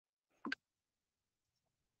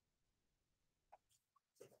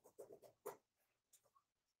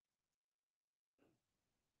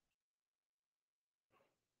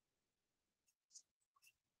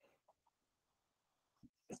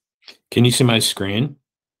Can you see my screen?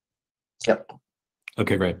 Yep.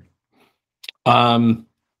 Okay, great.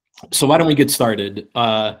 So why don't we get started?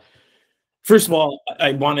 First of all,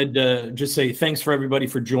 I wanted to just say thanks for everybody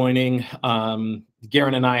for joining.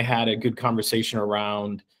 Garen and I had a good conversation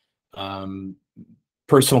around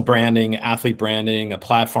personal branding, athlete branding, a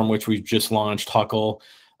platform which we've just launched, Huckle.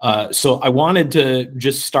 So I wanted to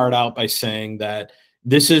just start out by saying that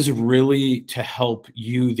this is really to help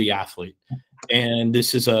you, the athlete. And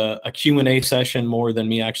this is a Q&A session more than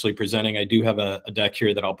me actually presenting. I do have a deck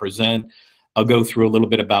here that I'll present. I'll go through a little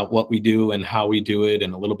bit about what we do and how we do it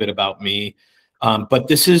and a little bit about me. But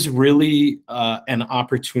this is really an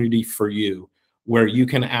opportunity for you where you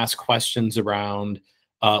can ask questions around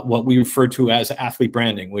what we refer to as athlete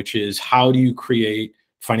branding, which is how do you create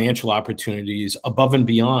financial opportunities above and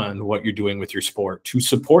beyond what you're doing with your sport to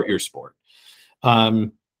support your sport.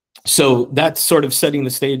 So that's sort of setting the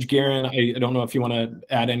stage. Garen, I don't know if you want to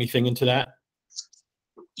add anything into that.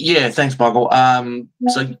 Yeah, thanks, Michael.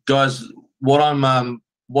 So guys, what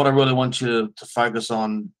I really want you to focus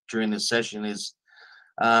on during this session is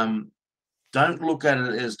don't look at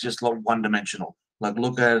it as just like one-dimensional. Like,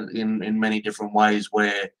 look at it in many different ways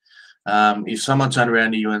where if someone turned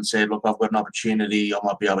around to you and said, look, I've got an opportunity, I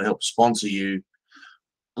might be able to help sponsor you,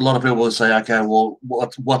 a lot of people will say, okay, well,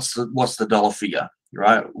 what's the dollar figure,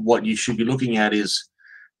 right? What you should be looking at is,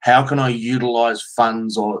 how can I utilize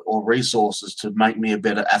funds or resources to make me a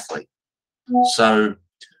better athlete? So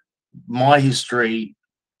my history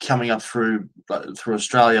coming up through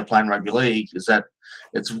Australia playing rugby league is that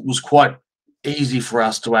it was quite easy for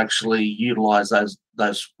us to actually utilize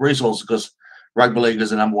those resources because rugby league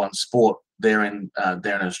is the #1 sport there in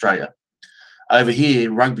Australia. Over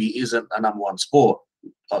here, rugby isn't a #1 sport.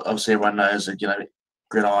 Obviously, everyone knows that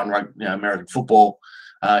gridiron, rugby, American football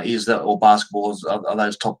is that, or basketball are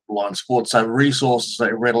those top line sports. So resources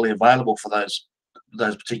that are readily available for those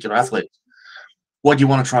particular athletes. What you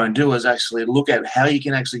want to try and do is actually look at how you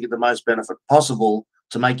can actually get the most benefit possible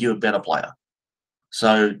to make you a better player.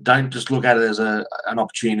 So don't just look at it as an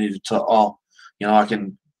opportunity to, I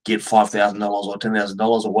can get $5,000 or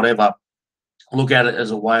 $10,000 or whatever. Look at it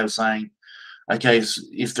as a way of saying, okay, so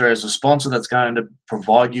if there is a sponsor that's going to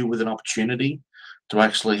provide you with an opportunity to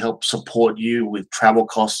actually help support you with travel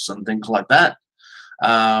costs and things like that,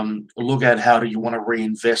 look at how do you want to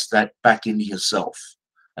reinvest that back into yourself.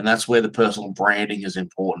 And that's where the personal branding is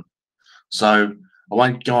important. So I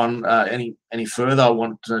won't go on any further. I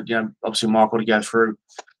want to, obviously Michael to go through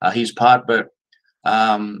his part, but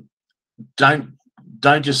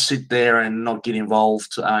don't just sit there and not get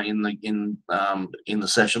involved in the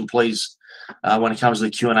session. Please, when it comes to the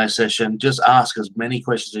Q&A session, just ask as many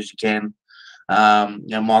questions as you can.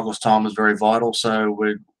 Michael's time is very vital, so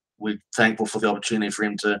we're thankful for the opportunity for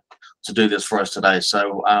him to do this for us today.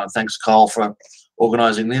 So thanks, Kyle, for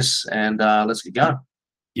organizing this, and let's get going.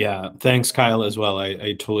 Yeah, thanks, Kyle, as well.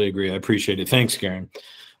 I totally agree. I appreciate it. Thanks, Garen.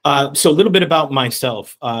 So a little bit about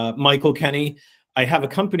myself. Michael Kenny. I have a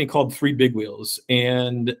company called Three Big Wheels,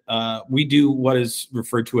 and we do what is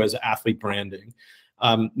referred to as athlete branding.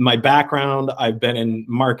 My background, I've been in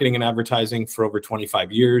marketing and advertising for over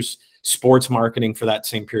 25 years, sports marketing for that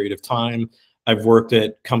same period of time. I've worked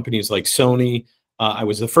at companies like Sony. I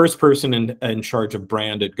was the first person in charge of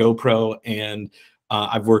brand at GoPro, and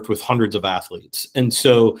I've worked with hundreds of athletes. And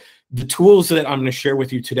so the tools that I'm going to share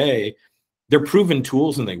with you today, they're proven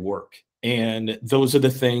tools and they work. And those are the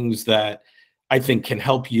things that I think can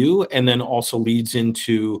help you, and then also leads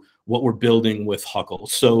into what we're building with Huckle.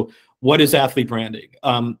 So what is athlete branding?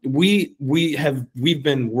 We've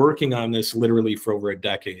been working on this literally for over a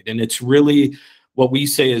decade, and it's really what we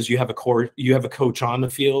say is you have a coach on the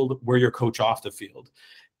field, we're your coach off the field.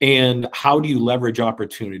 And how do you leverage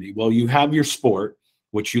opportunity? Well, you have your sport,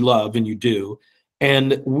 which you love and you do.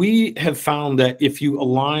 And we have found that if you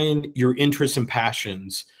align your interests and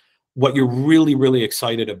passions, what you're really, really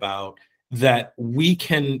excited about, that we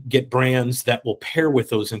can get brands that will pair with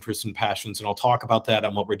those interests and passions. And I'll talk about that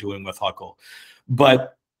on what we're doing with Huckle.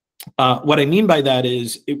 But what I mean by that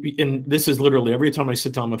is, and this is literally every time I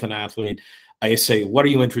sit down with an athlete, I say, what are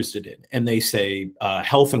you interested in? And they say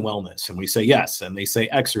health and wellness. And we say yes. And they say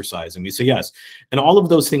exercise. And we say yes. And all of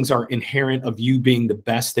those things are inherent of you being the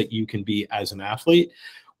best that you can be as an athlete.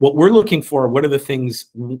 What we're looking for, what are the things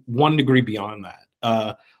 1 degree beyond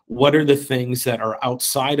that? What are the things that are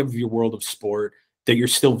outside of your world of sport that you're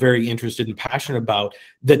still very interested and passionate about?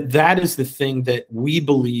 That is the thing that we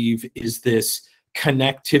believe is this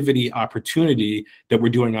connectivity opportunity that we're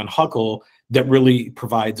doing on Huckle that really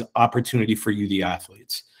provides opportunity for you, the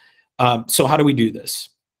athletes. So how do we do this?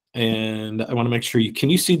 And I want to make sure can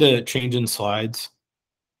you see the change in slides?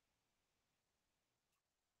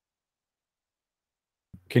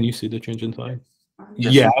 Can you see the change in slide?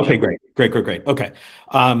 Yes. Yeah. Okay, great. Okay.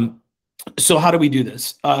 So how do we do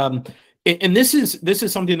this? And this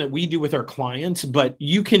is something that we do with our clients, but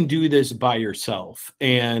you can do this by yourself.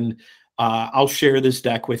 And I'll share this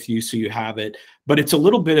deck with you so you have it. But it's a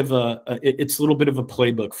little bit of a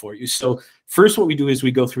playbook for you. So first, what we do is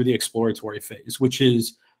we go through the exploratory phase, which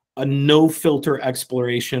is a no filter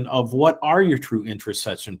exploration of what are your true interest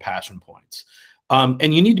sets and passion points.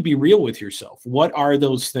 And you need to be real with yourself. What are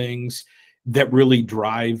those things that really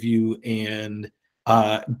drive you and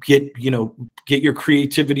get your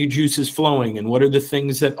creativity juices flowing? And what are the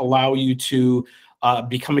things that allow you to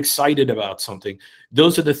become excited about something?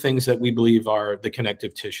 Those are the things that we believe are the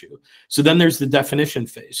connective tissue. So then there's the definition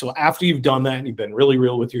phase. So after you've done that and you've been really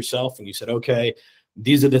real with yourself and you said, okay,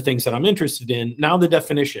 these are the things that I'm interested in. Now the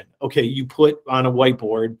definition. Okay, you put on a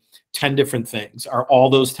whiteboard 10 different things. Are all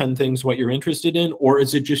those 10 things what you're interested in, or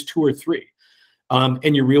is it just 2 or 3?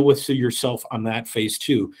 And you're real with yourself on that phase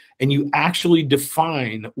 2. And you actually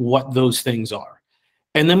define what those things are.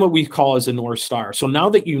 And then what we call as a North Star. So now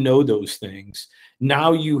that you know those things,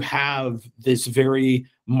 now you have this very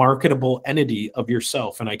marketable entity of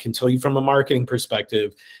yourself. And I can tell you from a marketing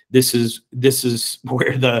perspective, this is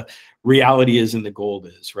where the reality is and the gold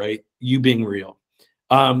is, right? You being real.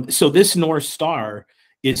 So this North Star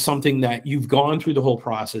is something that you've gone through the whole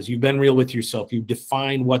process. You've been real with yourself. You've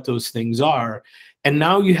defined what those things are. And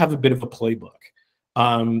now you have a bit of a playbook.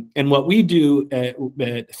 And what we do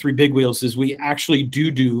at Three Big Wheels is we actually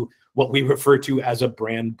do what we refer to as a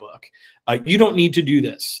brand book. You don't need to do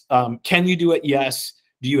this. Can you do it? Yes.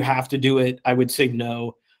 Do you have to do it? I would say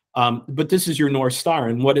no. But this is your North Star.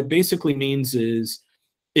 And what it basically means is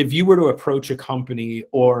if you were to approach a company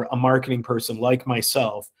or a marketing person like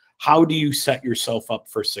myself, how do you set yourself up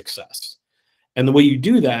for success? And the way you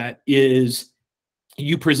do that is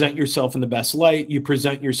you present yourself in the best light. You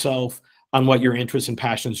present yourself on what your interests and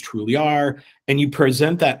passions truly are. And you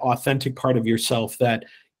present that authentic part of yourself that,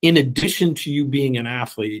 in addition to you being an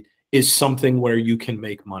athlete, is something where you can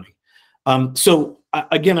make money. So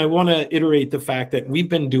again, I want to iterate the fact that we've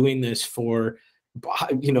been doing this for,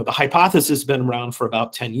 the hypothesis has been around for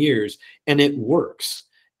about 10 years and it works.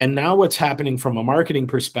 And now what's happening from a marketing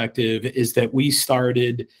perspective is that we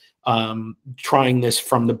started trying this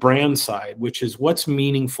from the brand side, which is what's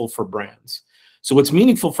meaningful for brands. So what's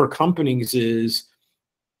meaningful for companies is,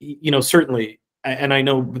 certainly, and I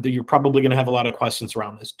know that you're probably going to have a lot of questions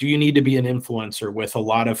around this. Do you need to be an influencer with a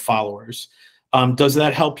lot of followers? Does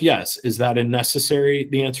that help? Yes. Is that a necessary?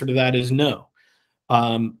 The answer to that is no.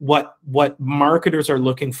 What marketers are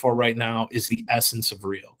looking for right now is the essence of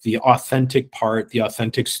real, the authentic part, the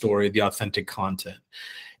authentic story, the authentic content.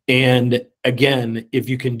 And again, if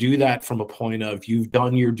you can do that from a point of you've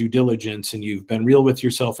done your due diligence and you've been real with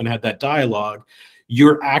yourself and had that dialogue,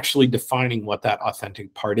 you're actually defining what that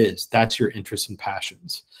authentic part is. That's your interests and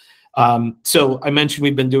passions. So I mentioned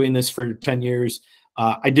we've been doing this for 10 years.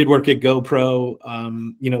 I did work at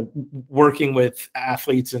GoPro, working with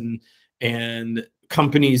athletes and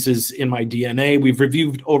companies is in my DNA. We've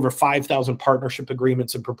reviewed over 5,000 partnership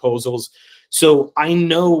agreements and proposals. So I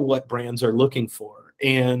know what brands are looking for,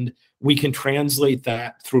 and we can translate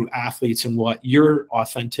that through athletes and what your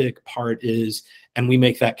authentic part is. And we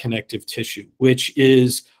make that connective tissue, which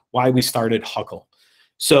is why we started Huckle.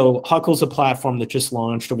 So Huckle's a platform that just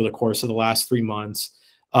launched over the course of the last 3 months.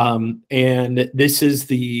 And this is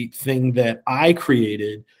the thing that I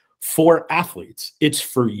created for athletes. It's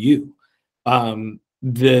for you.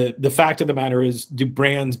 The fact of the matter is, do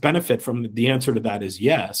brands benefit from it? The answer to that is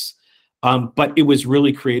yes. But it was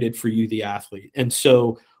really created for you, the athlete. And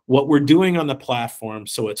so what we're doing on the platform,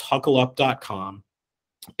 so it's huckleup.com.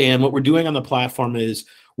 And what we're doing on the platform is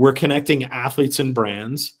we're connecting athletes and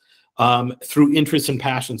brands through interests and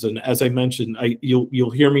passions. And as I mentioned,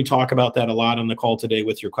 you'll hear me talk about that a lot on the call today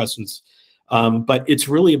with your questions. But it's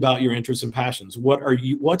really about your interests and passions.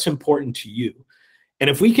 What's important to you? And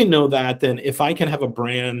if we can know that, then if I can have a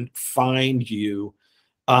brand find you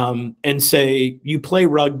and say, you play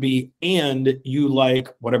rugby and you like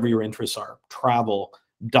whatever your interests are, travel,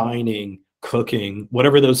 dining, cooking,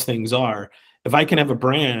 whatever those things are. If I can have a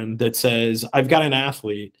brand that says, I've got an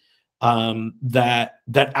athlete that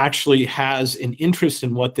actually has an interest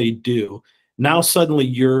in what they do, now suddenly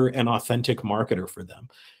you're an authentic marketer for them.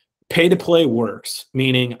 Pay to play works,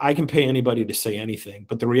 meaning I can pay anybody to say anything.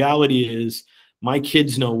 But the reality is my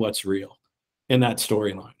kids know what's real in that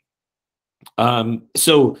storyline.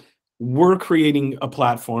 So we're creating a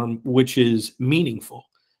platform which is meaningful.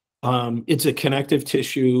 It's a connective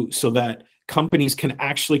tissue so that companies can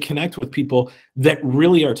actually connect with people that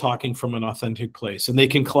really are talking from an authentic place, and they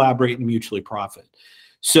can collaborate and mutually profit.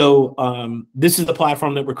 So this is the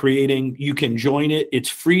platform that we're creating. You can join it. It's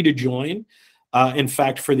free to join. In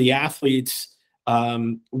fact, for the athletes,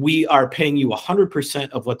 we are paying you 100%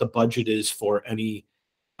 of what the budget is for any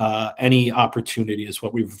opportunity, is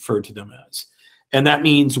what we refer to them as. And that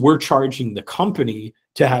means we're charging the company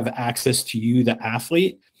to have access to you, the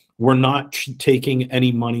athlete. We're not taking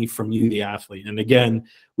any money from you, the athlete. And again,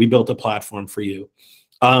 we built a platform for you.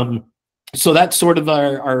 So that's sort of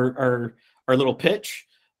our little pitch.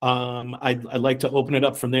 I'd like to open it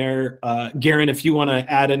up from there. Garen, if you want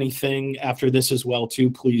to add anything after this as well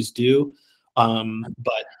too, please do.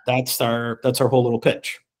 But that's our whole little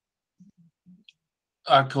pitch.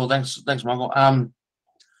 Cool. Thanks, Michael.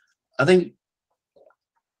 I think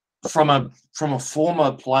from a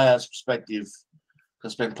former player's perspective, I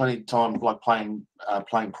spent plenty of time like playing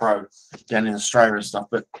pro down in Australia and stuff.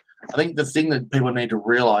 But I think the thing that people need to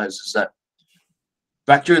realize is that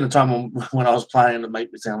back during the time when I was playing, it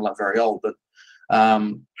made me sound like very old, but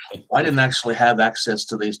I didn't actually have access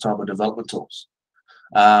to these type of development tools.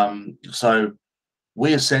 So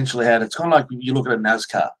we essentially had, it's kind of like you look at a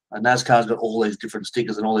NASCAR. A NASCAR's got all these different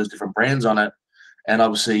stickers and all these different brands on it. And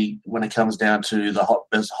obviously, when it comes down to the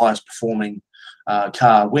highest performing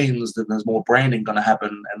car wins, then there's more branding going to happen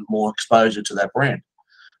and more exposure to that brand.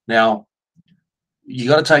 Now, you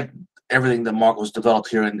got to take everything that Michael's developed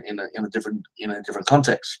here in a different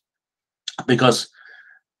context, because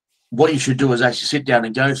what you should do is actually sit down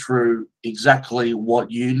and go through exactly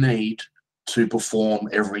what you need to perform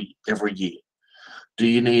every year. Do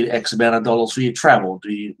you need X amount of dollars for your travel?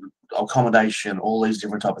 Do you accommodation? All these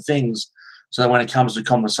different type of things. So that when it comes to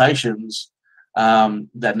conversations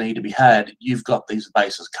that need to be had, you've got these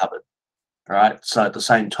bases covered, right? So at the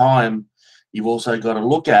same time, you've also got to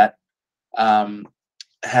look at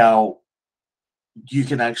how you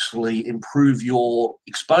can actually improve your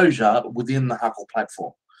exposure within the Huckle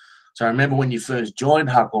platform. So remember, when you first joined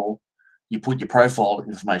Huckle, you put your profile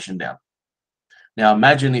information down. Now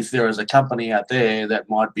imagine if there is a company out there that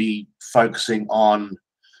might be focusing on,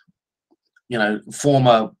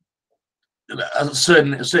 former a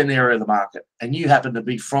certain area of the market, and you happen to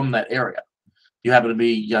be from that area. You happen to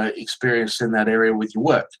be experienced in that area with your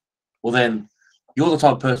work. Well, then you're the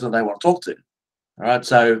type of person that they want to talk to. All right.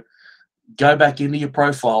 So go back into your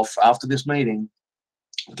profile after this meeting.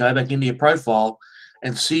 Go back into your profile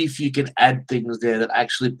and see if you can add things there that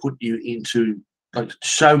actually put you into, like,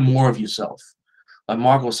 show more of yourself. Like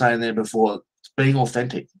Michael was saying there before, it's being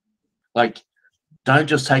authentic. Like, don't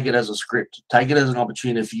just take it as a script. Take it as an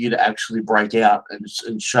opportunity for you to actually break out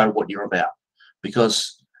and show what you're about.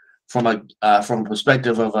 Because from a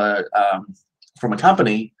perspective of from a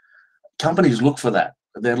company, companies look for that.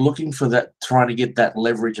 They're looking for that, trying to get that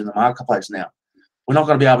leverage in the marketplace now. We're not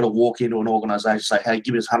going to be able to walk into an organization and say, hey,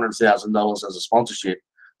 give us $100,000 as a sponsorship.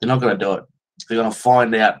 They're not going to do it. They're going to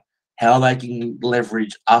find out how they can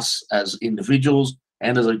leverage us as individuals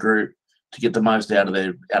and as a group to get the most out of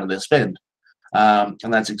their spend.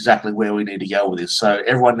 And that's exactly where we need to go with this. So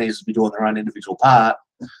everyone needs to be doing their own individual part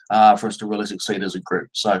for us to really succeed as a group.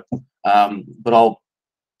 So, but I'll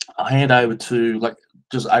hand over to,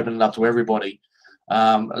 just open it up to everybody.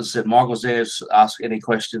 As I said, Michael's there to ask any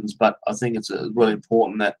questions, but I think it's really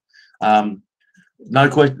important that no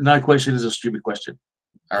question is a stupid question.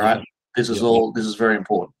 All right. This is very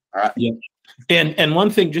important. All right. Yeah. And one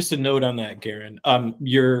thing, just a note on that, Garen,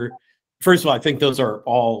 first of all, I think those are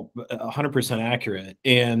all 100% accurate.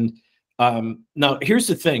 And now here's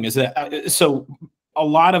the thing is that, so a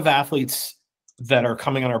lot of athletes that are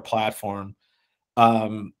coming on our platform,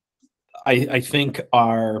 I think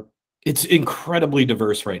it's incredibly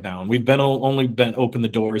diverse right now. And we've only been open the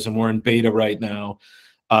doors, and we're in beta right now.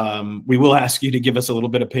 We will ask you to give us a little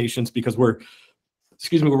bit of patience, because we're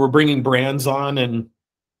bringing brands on, and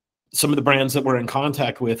some of the brands that we're in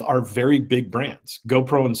contact with are very big brands,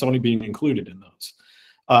 GoPro and Sony being included in those.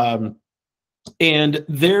 And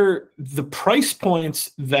the price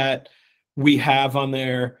points that we have on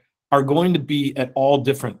there are going to be at all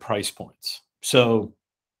different price points. So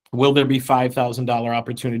will there be $5,000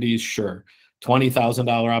 opportunities? Sure. $20,000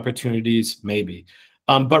 opportunities? Maybe.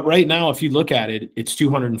 But right now, if you look at it, it's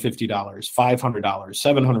 $250, $500,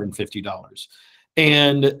 $750.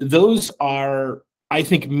 And those are, I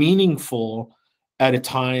think, meaningful at a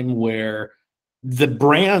time where the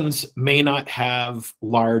brands may not have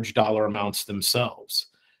large dollar amounts themselves.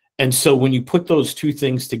 And so when you put those two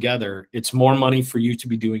things together, it's more money for you to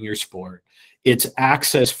be doing your sport. It's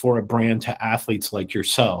access for a brand to athletes like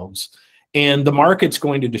yourselves. And the market's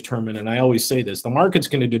going to determine, and I always say this, the market's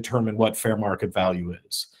going to determine what fair market value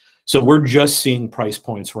is. So we're just seeing price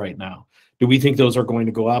points right now. Do we think those are going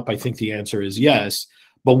to go up? I think the answer is yes.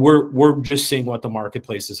 but we're just seeing what the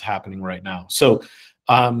marketplace is happening right now. So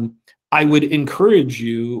I would encourage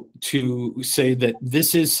you to say that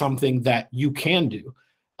this is something that you can do.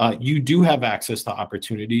 You do have access to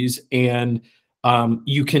opportunities, and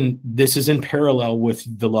you can. This is in parallel with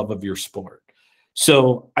the love of your sport.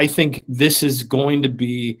 So I think this is going to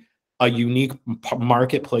be a unique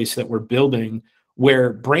marketplace that we're building,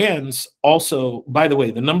 where brands also, by the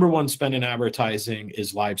way, the number one spend in advertising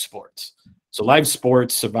is live sports. So live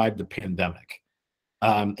sports survived the pandemic.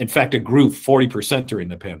 In fact, it grew 40% during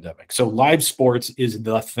the pandemic. So live sports is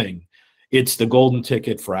the thing. It's the golden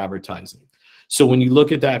ticket for advertising. So when you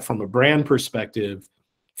look at that from a brand perspective,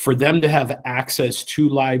 for them to have access to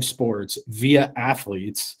live sports via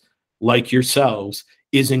athletes like yourselves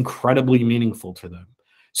is incredibly meaningful to them.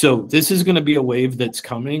 So this is going to be a wave that's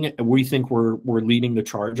coming. We think we're leading the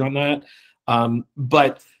charge on that.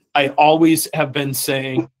 But I always have been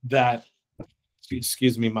saying that,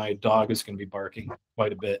 excuse me, my dog is going to be barking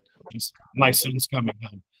quite a bit. My son's coming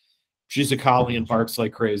home. She's a collie and barks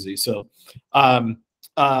like crazy. So,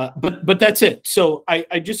 but that's it. So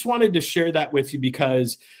I just wanted to share that with you,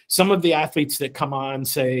 because some of the athletes that come on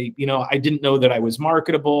say, you know, I didn't know that I was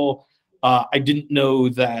marketable. I didn't know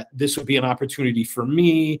that this would be an opportunity for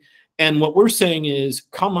me. And what we're saying is,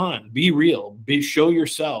 come on, be real, show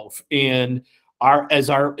yourself. And as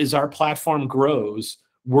our platform grows,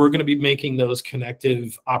 we're going to be making those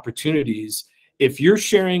connective opportunities. If you're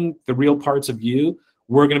sharing the real parts of you,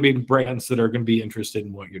 we're going to be brands that are going to be interested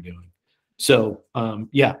in what you're doing. So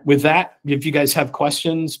yeah, with that, if you guys have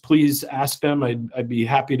questions, please ask them. I'd be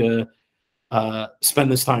happy to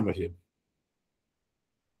spend this time with you.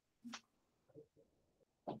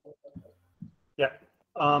 Yeah.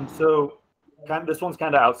 So this one's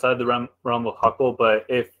kind of outside the realm of Huckle, but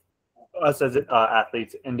if us as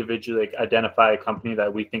athletes individually identify a company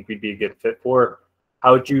that we think we'd be a good fit for,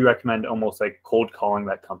 how would you recommend almost like cold calling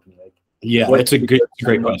that company? Like, yeah, it's a great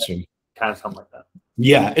question. Kind of something like that.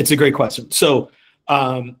 Yeah, it's a great question. So,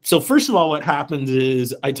 so first of all, what happens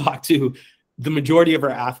is I talk to the majority of our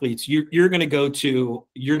athletes. You're going to go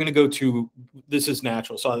to, this is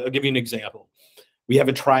natural. So I'll give you an example. We have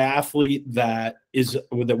a triathlete that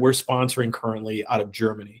we're sponsoring currently out of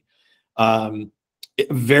Germany.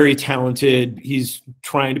 Very talented. He's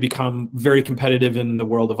trying to become very competitive in the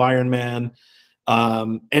world of Ironman.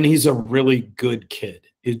 And he's a really good kid.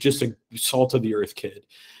 He's just a salt of the earth kid.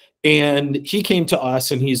 And he came to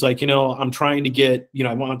us and he's like, you know, I'm trying to get, you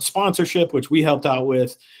know, I want sponsorship, which we helped out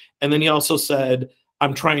with. And then he also said,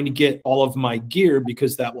 I'm trying to get all of my gear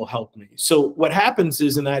because that will help me. So what happens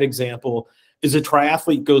is, in that example, is a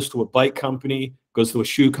triathlete goes to a bike company, goes to a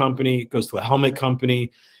shoe company, goes to a helmet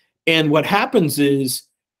company. And what happens is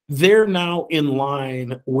they're now in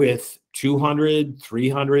line with 200,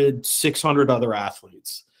 300, 600 other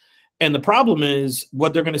athletes. And the problem is,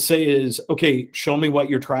 what they're going to say is, okay, show me what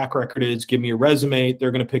your track record is. Give me your resume. They're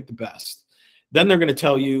going to pick the best. Then they're going to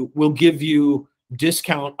tell you, we'll give you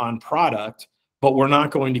discount on product, but we're not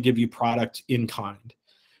going to give you product in kind.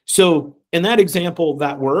 So in that example,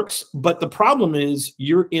 that works. But the problem is,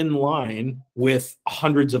 you're in line with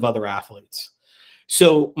hundreds of other athletes.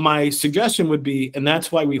 So my suggestion would be, and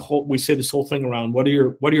that's why we say this whole thing around, what are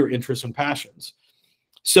your interests and passions?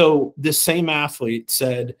 So this same athlete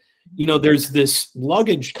said, you know, there's this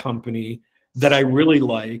luggage company that I really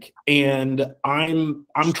like, and I'm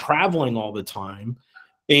traveling all the time,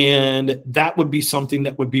 and that would be something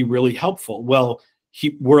that would be really helpful. Well,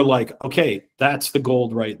 we're like, okay, that's the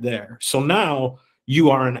gold right there. So now you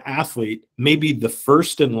are an athlete, maybe the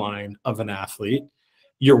first in line of an athlete.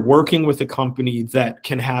 You're working with a company that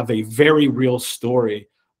can have a very real story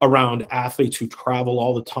around athletes who travel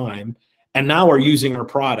all the time and now are using our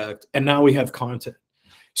product, and now we have content.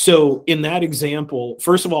 So in that example,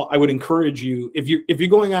 first of all, I would encourage you, if you're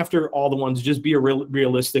going after all the ones, just be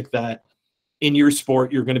realistic that in your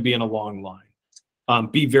sport, you're going to be in a long line.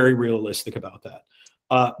 Be very realistic about that.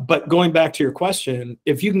 But going back to your question,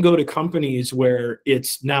 if you can go to companies where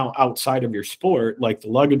it's now outside of your sport, like the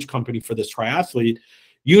luggage company for this triathlete,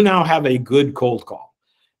 you now have a good cold call.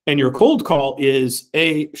 And your cold call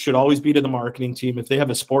should always be to the marketing team. If they have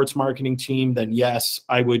a sports marketing team, then yes,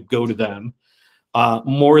 I would go to them.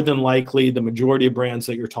 More than likely, the majority of brands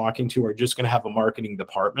that you're talking to are just going to have a marketing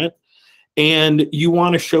department. And you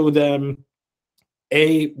want to show them,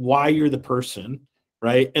 why you're the person,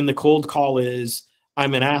 right? And the cold call is,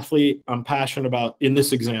 I'm an athlete. I'm passionate about, in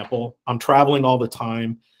this example, I'm traveling all the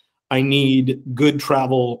time. I need good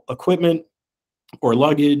travel equipment or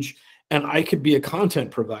luggage, and I could be a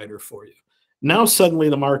content provider for you. Now, suddenly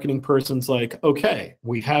the marketing person's like, okay,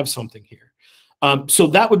 we have something here. So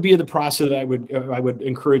that would be the process that I would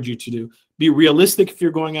encourage you to do. Be realistic if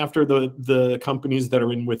you're going after the companies that are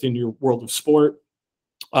within your world of sport,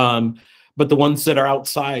 but the ones that are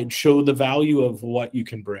outside, show the value of what you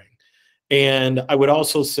can bring. And I would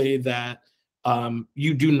also say that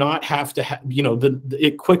you do not have to have,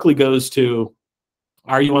 it quickly goes to,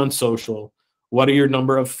 are you on social? What are your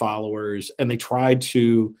number of followers? And they try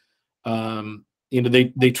to,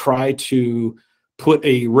 they try to put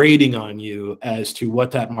a rating on you as to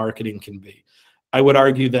what that marketing can be. I would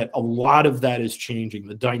argue that a lot of that is changing.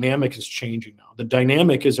 The dynamic is changing now. The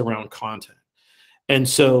dynamic is around content. And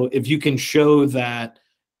so if you can show that,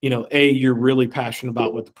 A, you're really passionate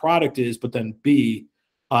about what the product is, but then B,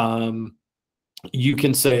 you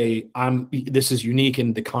can say, this is unique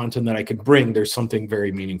in the content that I could bring. There's something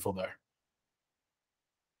very meaningful there.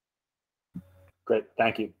 Great.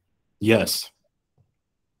 Thank you. Yes.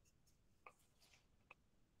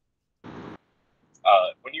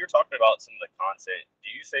 When you were talking about some of the content,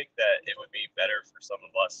 do you think that it would be better for some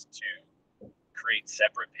of us to create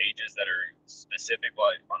separate pages that are specific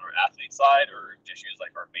like on our athlete side, or just use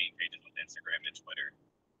like our main pages with Instagram and Twitter?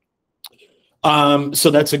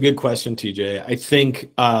 So that's a good question, TJ. I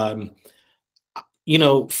think,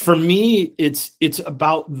 for me, it's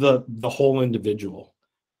about the whole individual,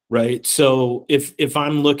 right? So if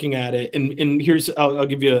I'm looking at it, and here's, I'll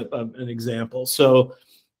give you an example. So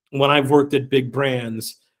when I've worked at big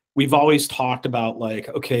brands, we've always talked about like,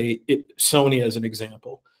 okay, Sony as an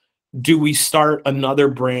example. Do we start another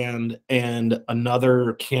brand and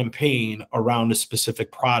another campaign around a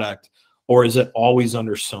specific product, or is it always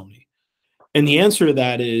under Sony? And the answer to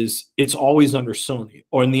that is it's always under Sony.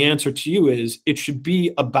 And the answer to you is it should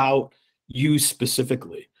be about you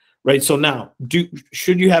specifically, right? So now,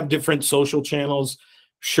 should you have different social channels?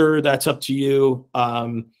 Sure, that's up to you.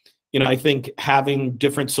 I think having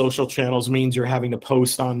different social channels means you're having to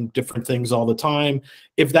post on different things all the time.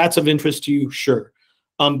 If that's of interest to you, sure.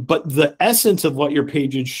 But the essence of what your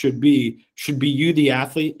pages should be you, the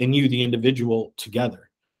athlete, and you, the individual, together.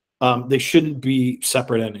 They shouldn't be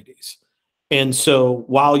separate entities. And so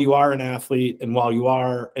while you are an athlete and while you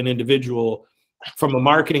are an individual, from a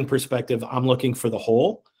marketing perspective, I'm looking for the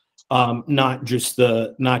whole, not just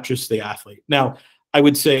the athlete. Now, I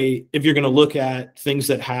would say if you're going to look at things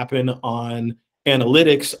that happen on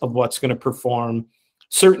analytics of what's going to perform,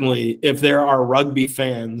 certainly if there are rugby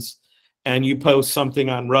fans and you post something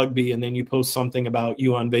on rugby and then you post something about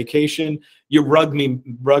you on vacation, your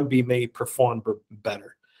rugby may perform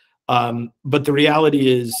better. But the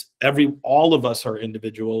reality is all of us are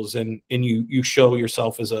individuals, and you show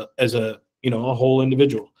yourself as a whole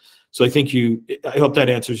individual. So I hope that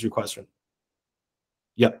answers your question.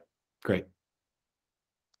 Yep. Great.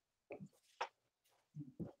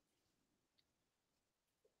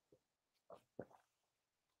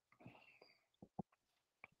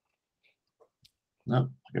 No.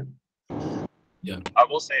 Okay. Yeah. I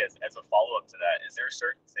will say as a follow-up to that, is there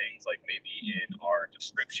certain things like maybe in our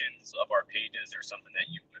descriptions of our pages or something that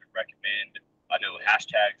you would recommend? I know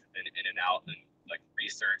hashtags have been in and out, and like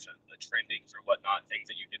research of the trendings or whatnot, things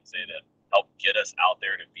that you could say to help get us out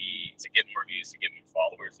there to get more views, to get more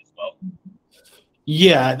followers as well.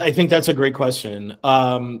 Yeah, I think that's a great question.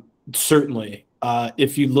 Certainly.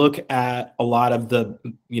 If you look at a lot of the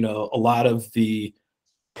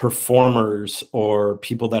performers or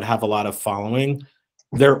people that have a lot of following,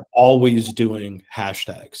 they're always doing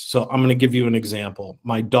hashtags. So I'm going to give you an example.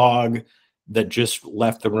 My dog that just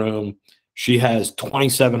left the room, she has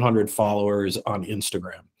 2,700 followers on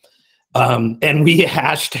Instagram. And we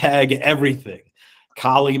hashtag everything.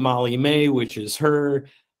 Collie Molly May, which is her,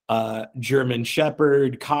 German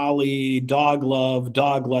Shepherd, Collie, Dog Love,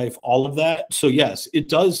 Dog Life, all of that. So yes, it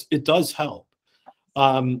does help.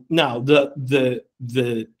 Now,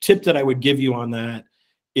 the tip that I would give you on that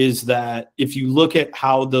is that if you look at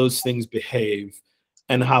how those things behave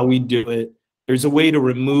and how we do it, there's a way to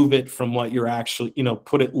remove it from what you're actually,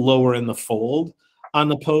 put it lower in the fold on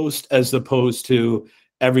the post as opposed to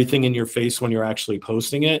everything in your face when you're actually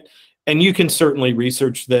posting it. And you can certainly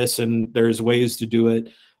research this, and there's ways to do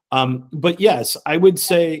it. But yes, I would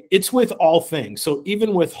say it's with all things. So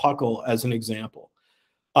even with Huckle as an example,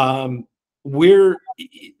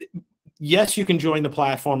 yes, you can join the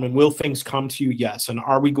platform, and will things come to you? Yes. And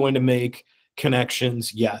are we going to make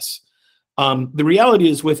connections? Yes. The reality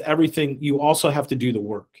is with everything, you also have to do the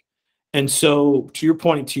work. And so to your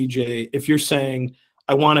point, TJ, if you're saying,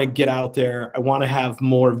 I want to get out there, I want to have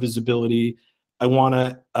more visibility, I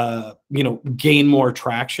want to, gain more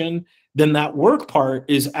traction, then that work part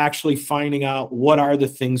is actually finding out what are the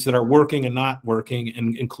things that are working and not working,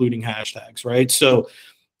 and including hashtags, right? So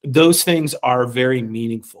those things are very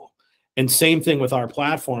meaningful. And same thing with our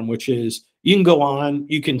platform, which is you can go on,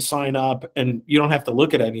 you can sign up, and you don't have to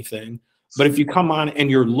look at anything. But if you come on and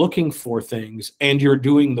you're looking for things and you're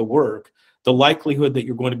doing the work, the likelihood that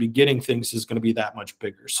you're going to be getting things is going to be that much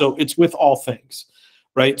bigger. So it's with all things,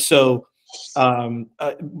 right? So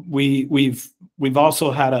we've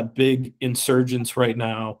also had a big insurgence right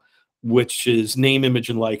now, which is name, image,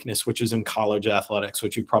 and likeness, which is in college athletics,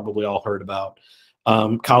 which you probably all heard about.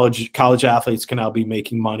 College athletes can now be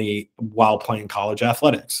making money while playing college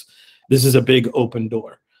athletics. This is a big open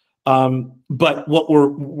door. But what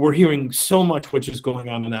we're hearing so much, which is going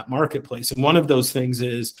on in that marketplace, and one of those things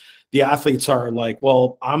is the athletes are like,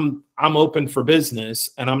 well, I'm open for business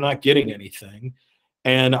and I'm not getting anything.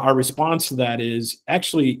 And our response to that is,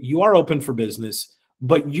 actually, you are open for business,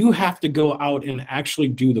 but you have to go out and actually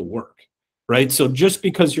do the work, right? So just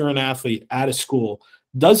because you're an athlete at a school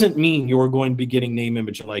doesn't mean you're going to be getting name,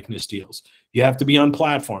 image, and likeness deals. You have to be on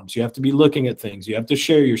platforms. You have to be looking at things. You have to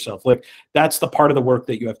share yourself. Like, that's the part of the work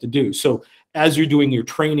that you have to do. So as you're doing your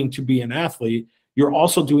training to be an athlete, you're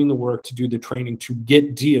also doing the work to do the training to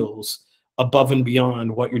get deals above and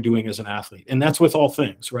beyond what you're doing as an athlete. And that's with all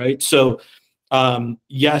things, right? So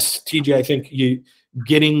yes, TJ, I think you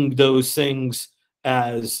getting those things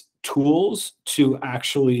as tools to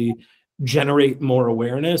actually generate more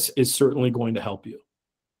awareness is certainly going to help you.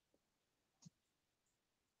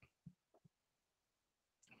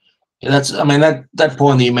 Yeah, I mean, that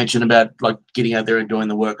point that you mentioned about like getting out there and doing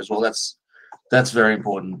the work as well, that's very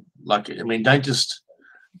important. Like, I mean, don't just,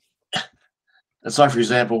 it's like, for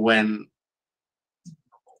example, when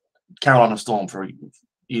Carolina Storm, for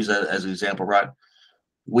use that as an example, right?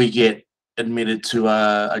 We get admitted to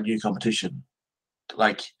a new competition.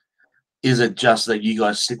 Like, is it just that you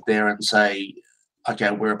guys sit there and say, okay,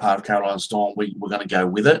 we're a part of Carolina Storm, we're going to go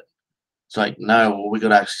with it? It's like, no, well, we got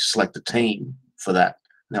to actually select a team for that.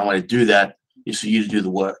 Now, when I do that, is for you to do the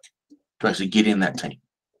work to actually get in that team.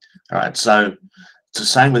 All right. So it's the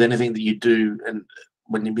same with anything that you do. And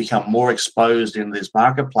when you become more exposed in this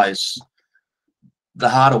marketplace, the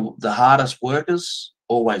hardest workers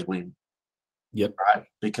always win. Yep. Right.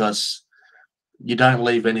 Because you don't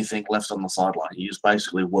leave anything left on the sideline. You just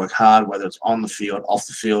basically work hard, whether it's on the field, off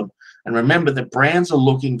the field. And remember that brands are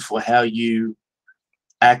looking for how you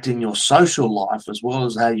act in your social life as well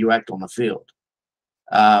as how you act on the field.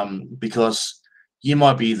 Because you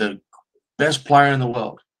might be the best player in the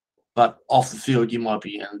world, but off the field you might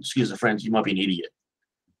be, and excuse the French, you might be an idiot,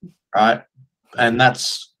 right? And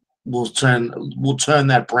will turn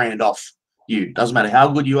that brand off you. Doesn't matter how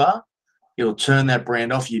good you are, it'll turn that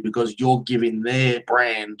brand off you because you're giving their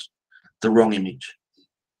brand the wrong image.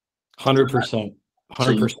 100%.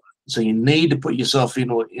 100%. So you need to put yourself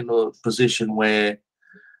in a position where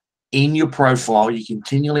in your profile, you're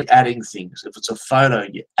continually adding things. If it's a photo,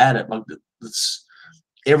 you add it. Like, it's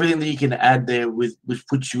everything that you can add there which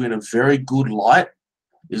puts you in a very good light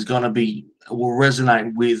will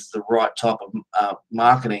resonate with the right type of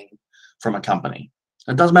marketing from a company.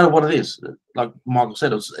 It doesn't matter what it is. Like Michael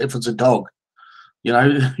said, if it's a dog, you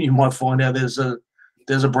might find out there's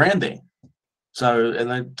a brand there. So,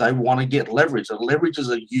 and they want to get leverage. So leverage is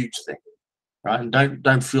a huge thing, right? And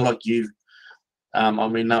don't feel like you've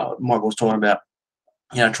Michael was talking about,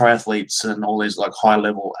 triathletes and all these like high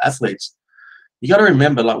level athletes. You got to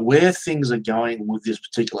remember, like, where things are going with this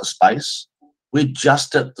particular space, we're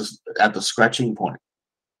just at the scratching point.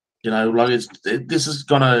 This is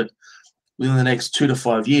gonna, within the next 2 to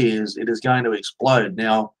 5 years, it is going to explode.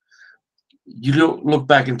 Now, you look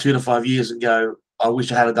back in 2 to 5 years and go, I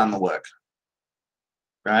wish I had done the work,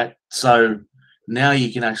 right? So now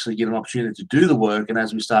you can actually get an opportunity to do the work, and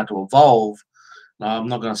as we start to evolve. I'm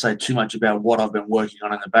not going to say too much about what I've been working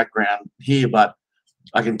on in the background here, but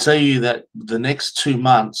I can tell you that the next 2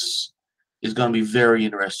 months is going to be very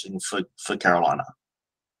interesting for Carolina.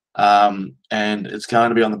 And it's going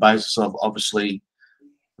to be on the basis of, obviously,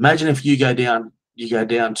 imagine if you go down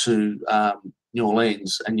to New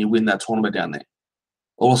Orleans and you win that tournament down there.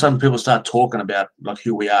 All of a sudden people start talking about like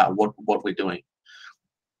who we are, what we're doing.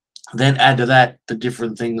 Then add to that the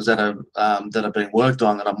different things that have been worked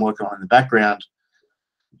on, that I'm working on in the background.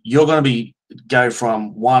 You're going to go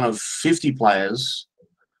from one of 50 players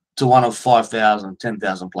to one of 5,000,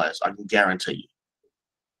 10,000 players. I can guarantee you.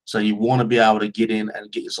 So you want to be able to get in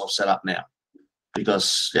and get yourself set up now,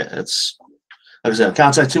 because it's, like I said, I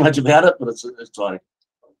can't say too much about it, but it's exciting.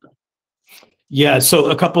 Yeah, so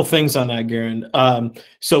a couple things on that, Garen.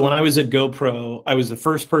 So when I was at GoPro, I was the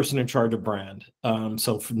first person in charge of brand.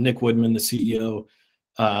 So Nick Woodman, the CEO,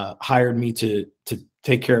 hired me to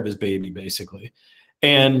take care of his baby, basically.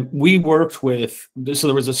 And we worked with, so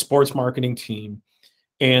there was a sports marketing team,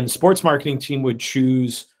 and sports marketing team would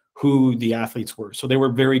choose who the athletes were. So they were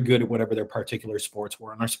very good at whatever their particular sports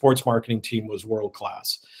were. And our sports marketing team was world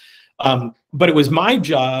class. But it was my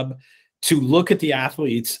job to look at the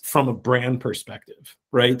athletes from a brand perspective,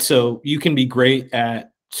 right? So you can be great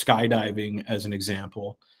at skydiving as an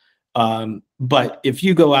example. But if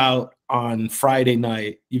you go out on Friday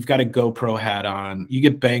night, you've got a GoPro hat on, you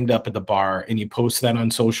get banged up at the bar and you post that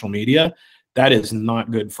on social media, that is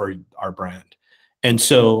not good for our brand. And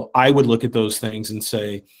so I would look at those things and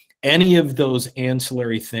say, any of those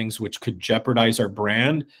ancillary things which could jeopardize our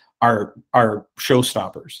brand are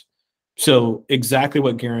showstoppers. So exactly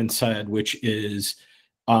what Garen said, which is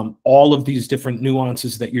all of these different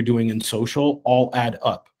nuances that you're doing in social all add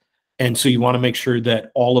up. And so you want to make sure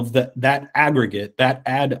that all of that aggregate, that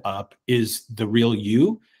add up is the real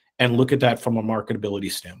you, and look at that from a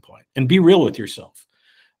marketability standpoint and be real with yourself.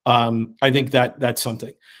 I think that's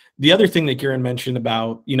something. The other thing that Garen mentioned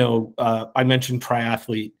about, I mentioned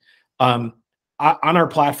triathlete on our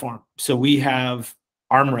platform. So we have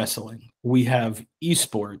arm wrestling, we have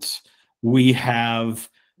esports, we have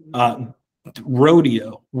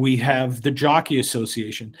rodeo, we have the Jockey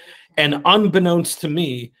Association, and unbeknownst to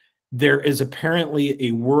me, there is apparently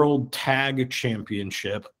a world tag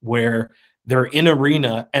championship where they're in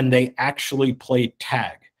arena and they actually play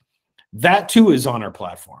tag. That too is on our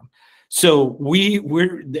platform. So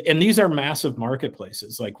and these are massive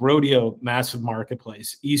marketplaces, like rodeo, massive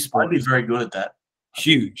marketplace, esports. I'd be very good at that.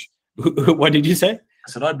 Huge. What did you say? I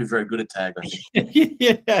said I'd be very good at tag, I think.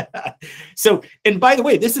 Yeah. So, and by the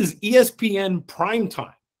way, this is ESPN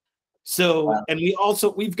primetime. So, wow. And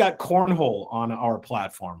we've got cornhole on our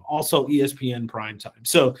platform, also ESPN primetime.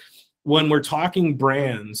 So when we're talking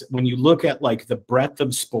brands, when you look at like the breadth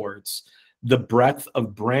of sports, the breadth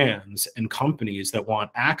of brands and companies that want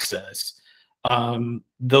access,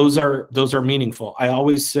 those are meaningful. I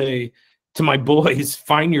always say to my boys,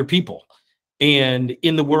 find your people. And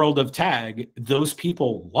in the world of tag, those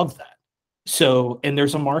people love that. So, and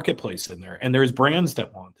there's a marketplace in there, and there's brands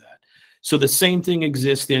that want that. So the same thing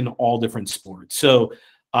exists in all different sports. So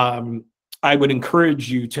I would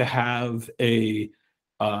encourage you to have a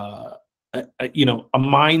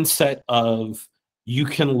mindset of, you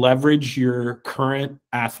can leverage your current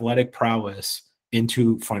athletic prowess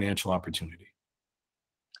into financial opportunity.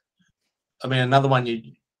 I mean, another one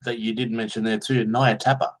that you did mention there too, Naya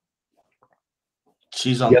Tapper.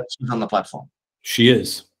 She's on the platform. She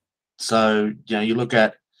is. So, you look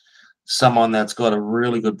at someone that's got a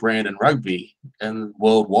really good brand in rugby and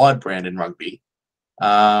worldwide brand in rugby.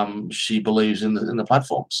 She believes in the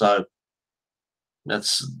platform. So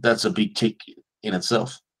that's a big tick in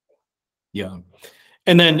itself. Yeah.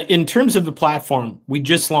 And then in terms of the platform, we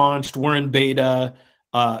just launched, we're in beta.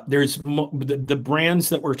 There's the brands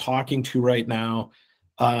that we're talking to right now.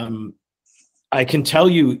 I can tell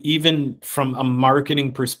you, even from a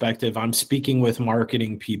marketing perspective, I'm speaking with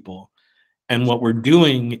marketing people, and what we're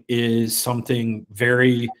doing is something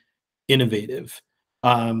very innovative.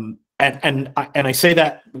 And I say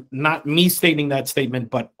that, not me stating that statement,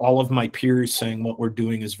 but all of my peers saying what we're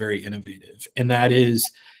doing is very innovative. And that is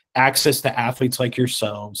access to athletes like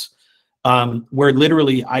yourselves, where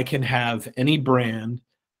literally I can have any brand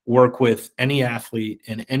work with any athlete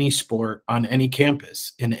in any sport on any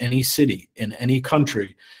campus, in any city, in any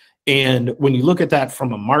country. And when you look at that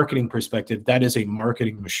from a marketing perspective, that is a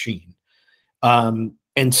marketing machine.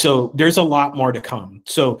 And so there's a lot more to come.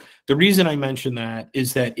 So the reason I mention that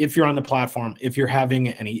is that if you're on the platform, if you're having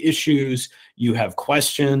any issues, you have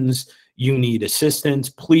questions, you need assistance,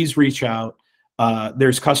 please reach out.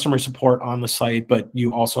 There's customer support on the site, but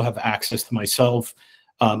you also have access to myself.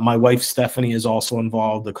 My wife, Stephanie, is also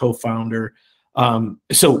involved, the co-founder.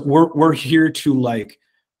 So we're here to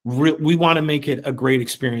we want to make it a great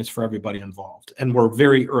experience for everybody involved. And we're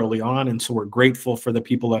very early on. And so we're grateful for the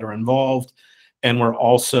people that are involved. And we're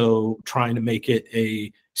also trying to make it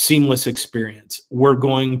a seamless experience. We're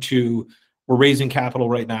raising capital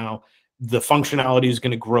right now. The functionality is going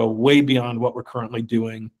to grow way beyond what we're currently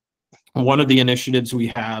doing. One of the initiatives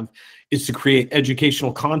we have is to create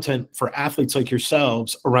educational content for athletes like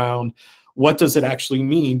yourselves around what does it actually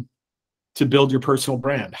mean to build your personal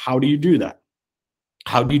brand? How do you do that?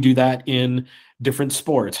 How do you do that in different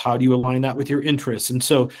sports? How do you align that with your interests? And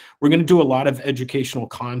so we're going to do a lot of educational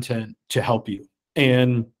content to help you.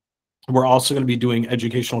 And we're also going to be doing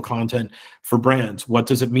educational content for brands. What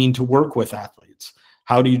does it mean to work with athletes?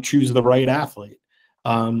 How do you choose the right athlete?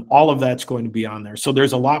 All of that's going to be on there. So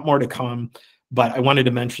there's a lot more to come, but I wanted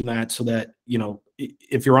to mention that so that,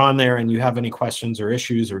 if you're on there and you have any questions or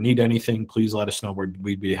issues or need anything, please let us know.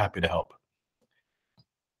 We'd be happy to help.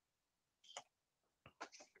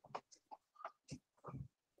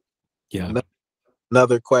 Yeah.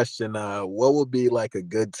 Another question, what would be like a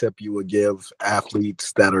good tip you would give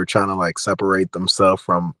athletes that are trying to like separate themselves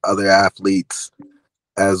from other athletes,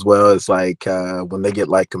 as well as like when they get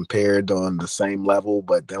like compared on the same level,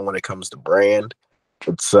 but then when it comes to brand,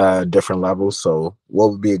 it's different levels. So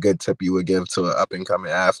what would be a good tip you would give to an up and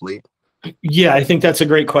coming athlete? Yeah, I think that's a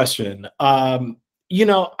great question. You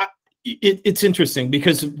know, it's interesting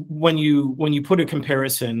because when you put a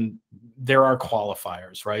comparison, there are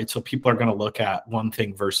qualifiers, right? So people are going to look at one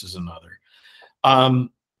thing versus another.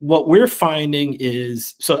 What we're finding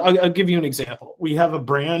is, so I'll give you an example. We have a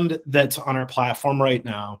brand that's on our platform right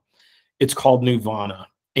now. It's called Nuvana,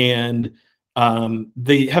 and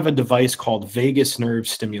they have a device called vagus nerve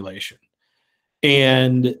stimulation.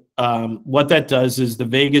 And what that does is the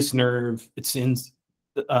vagus nerve,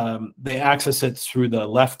 they access it through the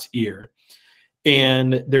left ear.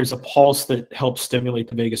 And there's a pulse that helps stimulate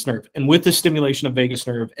the vagus nerve. And with the stimulation of vagus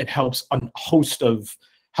nerve, it helps a host of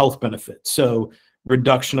health benefits. So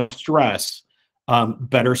reduction of stress,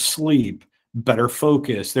 better sleep, better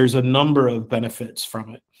focus. There's a number of benefits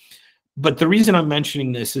from it. But the reason I'm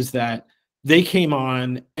mentioning this is that they came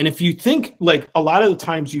on, and if you think, like a lot of the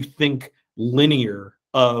times you think linear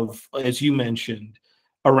of, as you mentioned,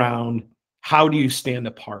 around how do you stand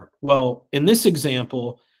apart? Well, in this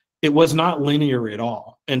example, it was not linear at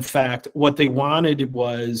all. In fact, what they wanted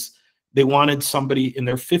was they wanted somebody in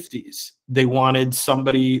their 50s. They wanted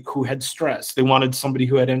somebody who had stress. They wanted somebody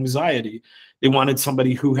who had anxiety. They wanted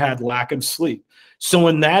somebody who had lack of sleep. So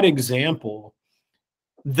in that example,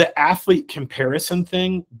 the athlete comparison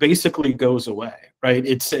thing basically goes away, right?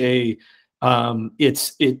 It's a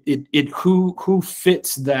who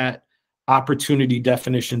fits that opportunity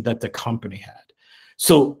definition that the company had.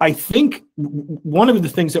 So I think one of the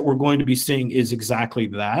things that we're going to be seeing is exactly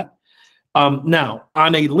that. Now,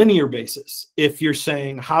 on a linear basis, if you're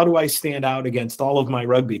saying, how do I stand out against all of my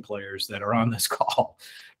rugby players that are on this call,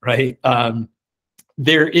 right?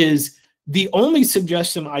 There is, the only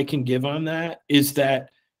suggestion I can give on that is that,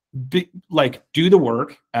 do the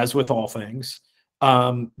work, as with all things,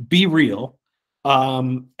 be real,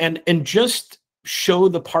 and just show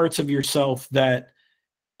the parts of yourself that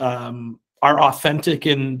are authentic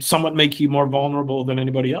and somewhat make you more vulnerable than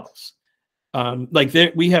anybody else.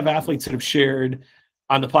 We have athletes that have shared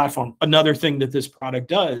on the platform. Another thing that this product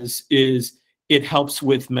does is it helps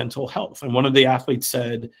with mental health. And one of the athletes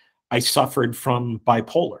said, I suffered from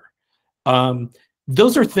bipolar.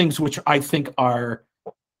 Those are things which I think are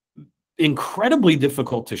incredibly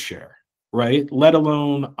difficult to share, right? Let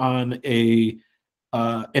alone on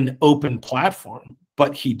an open platform,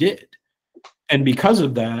 but he did. And because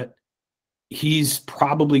of that, he's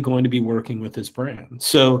probably going to be working with his brand.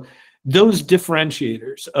 So those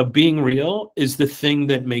differentiators of being real is the thing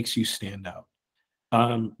that makes you stand out,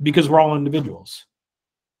 because we're all individuals.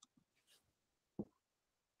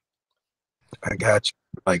 I got you.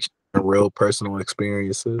 Like real personal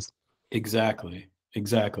experiences. Exactly.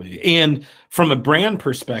 And from a brand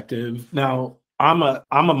perspective, now I'm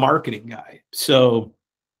a marketing guy, so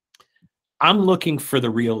I'm looking for the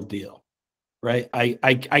real deal, right?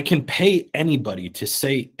 I can pay anybody to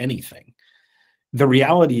say anything. The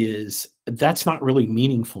reality is that's not really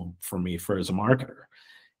meaningful for me as a marketer.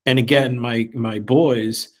 And again, my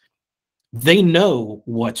boys, they know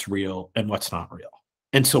what's real and what's not real.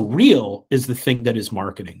 And so real is the thing that is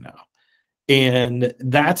marketing now. And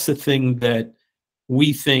that's the thing that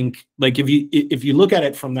we think, like, if you look at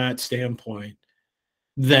it from that standpoint,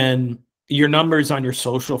 then your numbers on your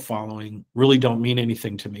social following really don't mean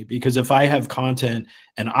anything to me, because if I have content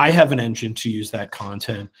and I have an engine to use that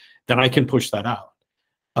content, then I can push that out.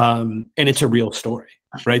 And it's a real story,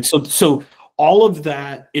 right? So all of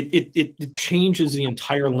that, it changes the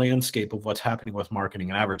entire landscape of what's happening with marketing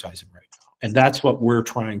and advertising right now. And that's what we're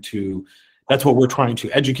trying to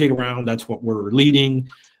educate around. That's what we're leading.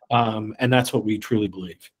 And that's what we truly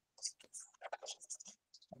believe.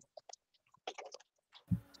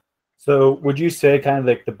 So would you say kind of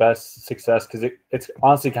like the best success, because it's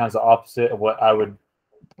honestly kind of the opposite of what I would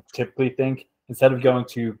typically think, instead of going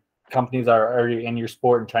to companies that are already in your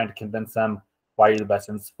sport and trying to convince them why you're the best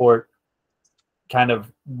in the sport, kind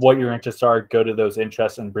of what your interests are, go to those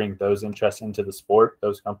interests and bring those interests into the sport,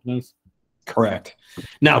 those companies? Correct.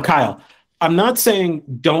 Now, Kyle, I'm not saying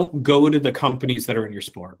don't go to the companies that are in your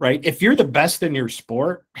sport, right? If you're the best in your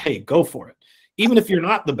sport, hey, go for it. Even if you're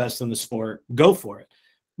not the best in the sport, go for it.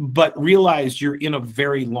 But realize you're in a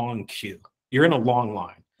very long queue. You're in a long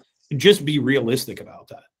line. just be realistic about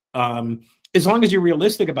that. As long as you're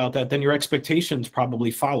realistic about that, then your expectations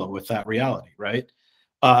probably follow with that reality, right?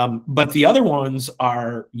 But the other ones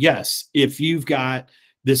are, yes, if you've got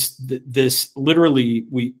this literally,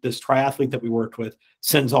 this triathlete that we worked with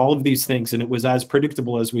sends all of these things, and it was as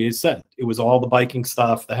predictable as we had said. It was all the biking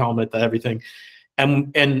stuff, the helmet, the everything.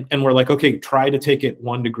 And we're like, okay, try to take it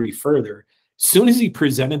 1 degree further. Soon as he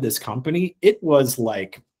presented this company, it was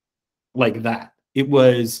like that. It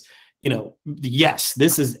was, yes,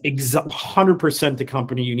 this is 100% the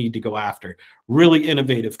company you need to go after. Really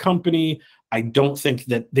innovative company. I don't think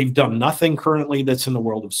that they've done nothing currently that's in the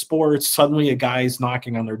world of sports. Suddenly a guy's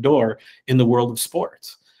knocking on their door in the world of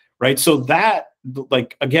sports, right? So that,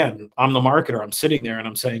 like, again, I'm the marketer. I'm sitting there and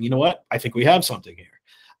I'm saying, you know what? I think we have something here.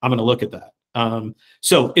 I'm going to look at that.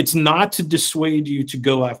 So it's not to dissuade you to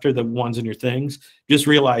go after the ones in your things. Just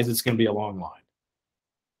realize it's going to be a long line.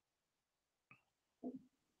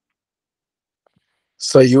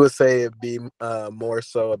 So you would say it'd be more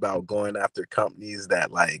so about going after companies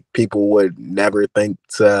that like people would never think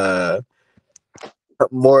to,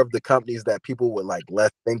 more of the companies that people would like less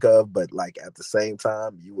think of, but like at the same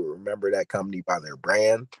time you would remember that company by their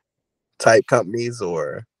brand type companies,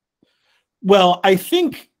 or? Well, I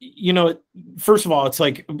think, first of all, it's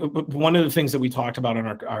like one of the things that we talked about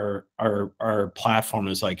on our platform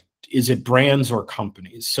is like, is it brands or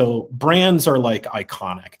companies? So brands are like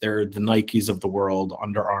iconic. They're the Nikes of the world,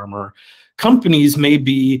 Under Armour. Companies may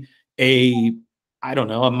be a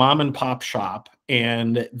mom and pop shop,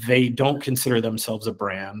 and they don't consider themselves a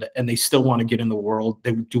brand, and they still want to get in the world.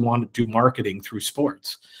 They do want to do marketing through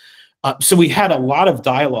sports. So we had a lot of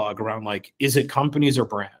dialogue around like, is it companies or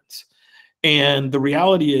brands? And the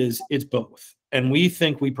reality is it's both. And we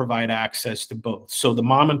think we provide access to both. So the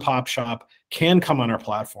mom and pop shop can come on our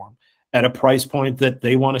platform at a price point that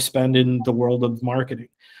they want to spend in the world of marketing.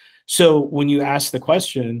 So when you ask the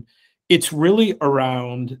question, it's really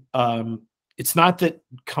around, it's not that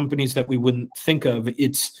companies that we wouldn't think of,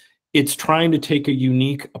 it's trying to take a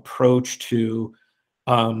unique approach to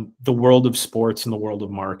the world of sports and the world of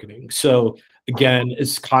marketing. So again,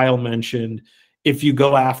 as Kyle mentioned, if you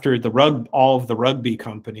go after all of the rugby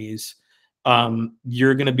companies,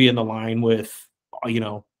 you're going to be in the line with,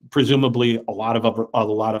 presumably a lot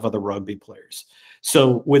of other rugby players.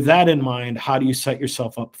 So with that in mind, how do you set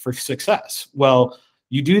yourself up for success? Well,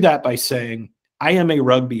 you do that by saying, I am a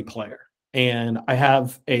rugby player and I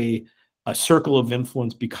have a circle of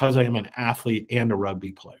influence because I am an athlete and a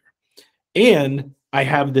rugby player. And I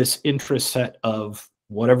have this interest set of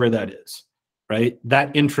whatever that is, right?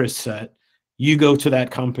 That interest set, you go to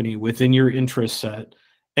that company within your interest set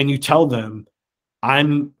and you tell them,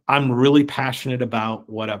 I'm really passionate about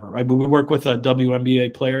whatever. Right? We work with a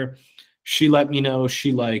WNBA player. She let me know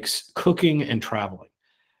she likes cooking and traveling.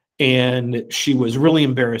 And she was really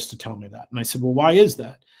embarrassed to tell me that. And I said, well, why is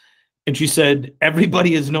that? And she said,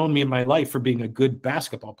 everybody has known me in my life for being a good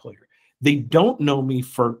basketball player. They don't know me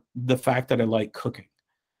for the fact that I like cooking.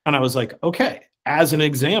 And I was like, okay, as an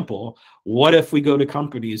example, what if we go to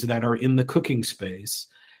companies that are in the cooking space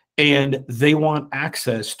and they want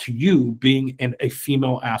access to you being a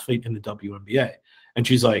female athlete in the WNBA? And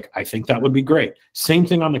she's like, I think that would be great. Same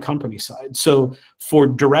thing on the company side. So for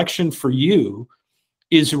direction for you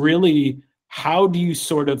is really, how do you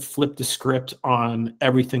sort of flip the script on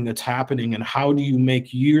everything that's happening, and how do you make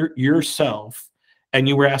yourself, and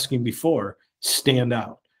you were asking before, stand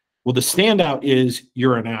out? Well, the standout is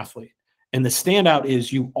you're an athlete. And the standout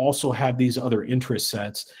is you also have these other interest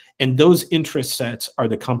sets, and those interest sets are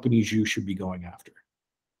the companies you should be going after.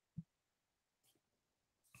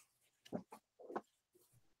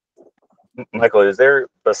 Michael, is there,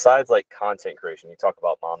 besides like content creation, you talk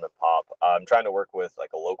about mom and pop, I'm trying to work with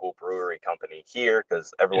like a local brewery company here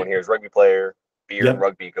because everyone here is rugby player, beer and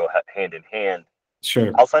rugby go hand in hand.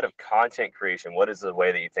 Sure. Outside of content creation, what is the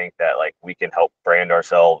way that you think that like we can help brand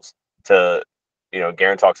ourselves to,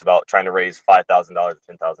 Garen talks about trying to raise $5,000 or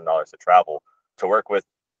 $10,000 to travel, to work with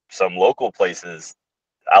some local places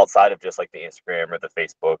outside of just like the Instagram or the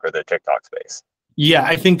Facebook or the TikTok space? Yeah,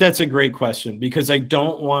 I think that's a great question, because I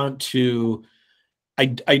don't want to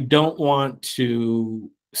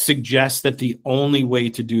suggest that the only way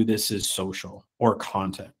to do this is social or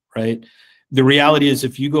content, right? The reality is,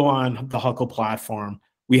 if you go on the Huckle platform,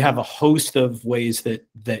 we have a host of ways that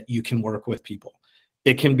you can work with people.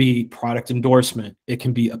 It can be product endorsement, it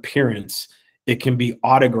can be appearance, it can be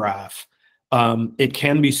autograph, it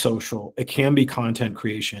can be social, it can be content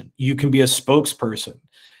creation. You can be a spokesperson.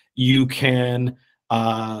 You can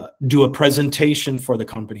do a presentation for the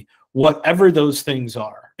company, whatever those things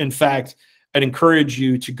are. In fact, I'd encourage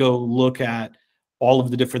you to go look at all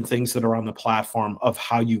of the different things that are on the platform of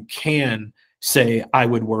how you can say, I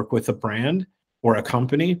would work with a brand or a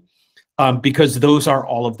company, because those are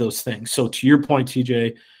all of those things. So to your point,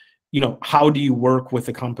 TJ, how do you work with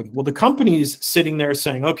a company? Well, the company's sitting there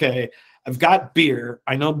saying, okay, I've got beer.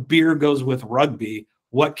 I know beer goes with rugby.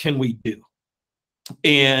 What can we do?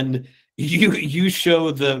 And you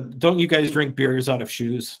show don't you guys drink beers out of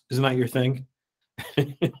shoes? Isn't that your thing?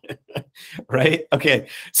 Right? Okay.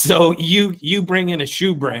 So you bring in a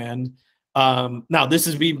shoe brand. Now this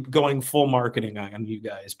is me going full marketing on you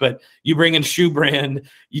guys, but you bring in shoe brand,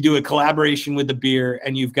 you do a collaboration with the beer,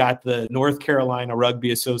 and you've got the North Carolina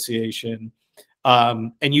Rugby Association,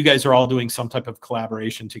 and you guys are all doing some type of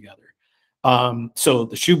collaboration together. So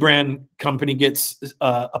the shoe brand company gets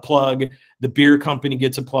a plug, the beer company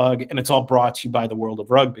gets a plug, and it's all brought to you by the World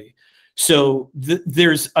of Rugby. So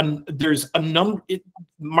there's a number.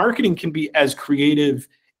 Marketing can be as creative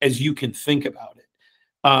as you can think about it.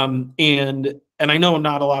 And I know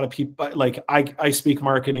not a lot of people, like I speak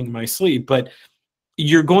marketing in my sleep, but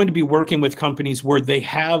you're going to be working with companies where they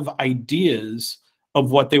have ideas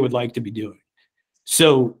of what they would like to be doing.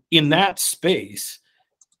 So in that space,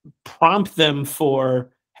 prompt them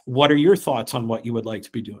for, what are your thoughts on what you would like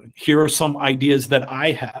to be doing? Here are some ideas that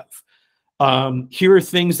I have. Here are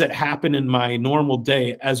things that happen in my normal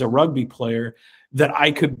day as a rugby player that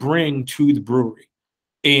I could bring to the brewery.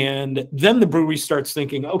 And then the brewery starts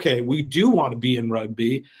thinking, okay, we do want to be in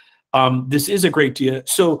rugby. This is a great idea.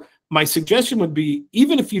 So my suggestion would be,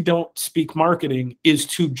 even if you don't speak marketing, is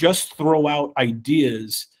to just throw out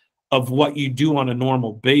ideas of what you do on a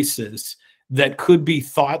normal basis that could be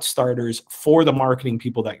thought starters for the marketing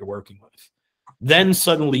people that you're working with. Then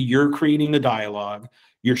suddenly you're creating the dialogue,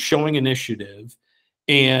 you're showing initiative,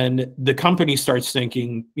 and the company starts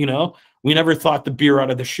thinking, we never thought the beer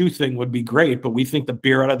out of the shoe thing would be great, but we think the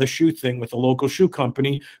beer out of the shoe thing with a local shoe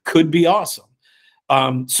company could be awesome.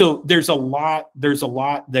 So there's a lot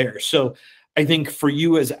there. So I think for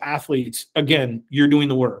you as athletes, again, you're doing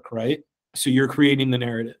the work, right? So you're creating the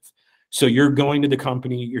narrative. So you're going to the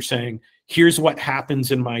company, you're saying, here's what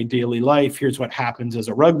happens in my daily life. Here's what happens as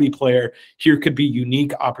a rugby player. Here could be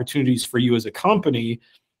unique opportunities for you as a company.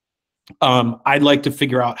 I'd like to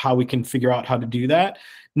figure out how we can figure out how to do that.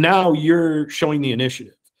 Now you're showing the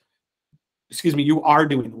initiative. Excuse me, you are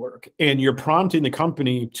doing the work, and you're prompting the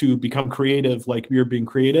company to become creative like you're being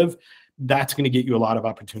creative. That's going to get you a lot of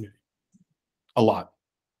opportunity. A lot.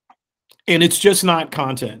 And it's just not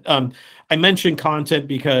content. I mentioned content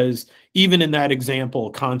because even in that example,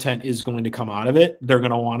 content is going to come out of it. They're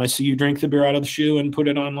going to want to see you drink the beer out of the shoe and put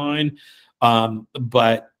it online. And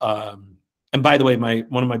by the way,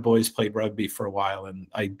 one of my boys played rugby for a while, and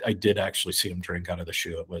I did actually see him drink out of the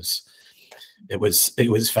shoe. It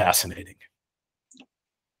was fascinating.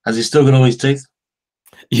 Has he still got all his teeth?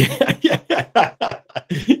 Yeah,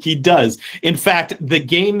 he does. In fact, the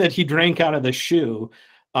game that he drank out of the shoe,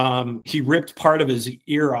 he ripped part of his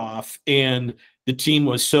ear off, and the team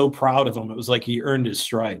was so proud of him. It was like he earned his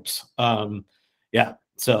stripes. Yeah,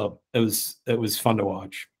 so it was fun to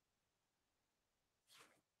watch.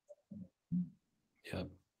 Yeah.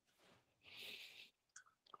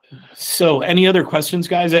 So any other questions,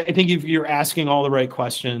 guys? I think if you're asking all the right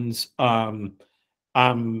questions, I'm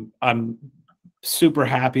super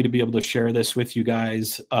happy to be able to share this with you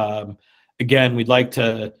guys. Again, we'd like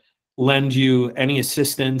to lend you any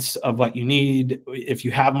assistance of what you need. If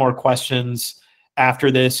you have more questions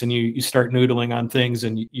after this and you start noodling on things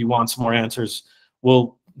and you want some more answers,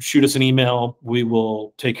 we'll shoot us an email. We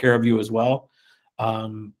will take care of you as well.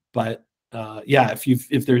 Yeah,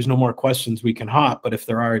 if there's no more questions, we can hop, but if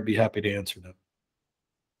there are, I'd be happy to answer them.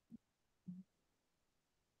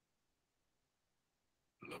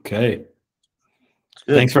 Okay.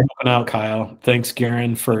 Good. Thanks for helping out, Kyle. Thanks,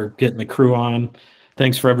 Garen, for getting the crew on.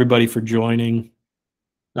 Thanks for everybody for joining.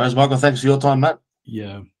 Guys, Michael, thanks for your time, Matt.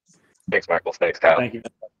 Yeah. Thanks, Michael. Thanks, Kyle. Thank you.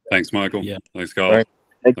 Thanks, Michael. Yeah. Thanks, Kyle. Right.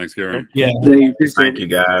 Thanks, Garen. Yeah. Thank you,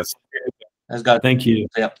 guys. Let's go. Thank you.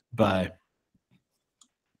 Yep. Bye.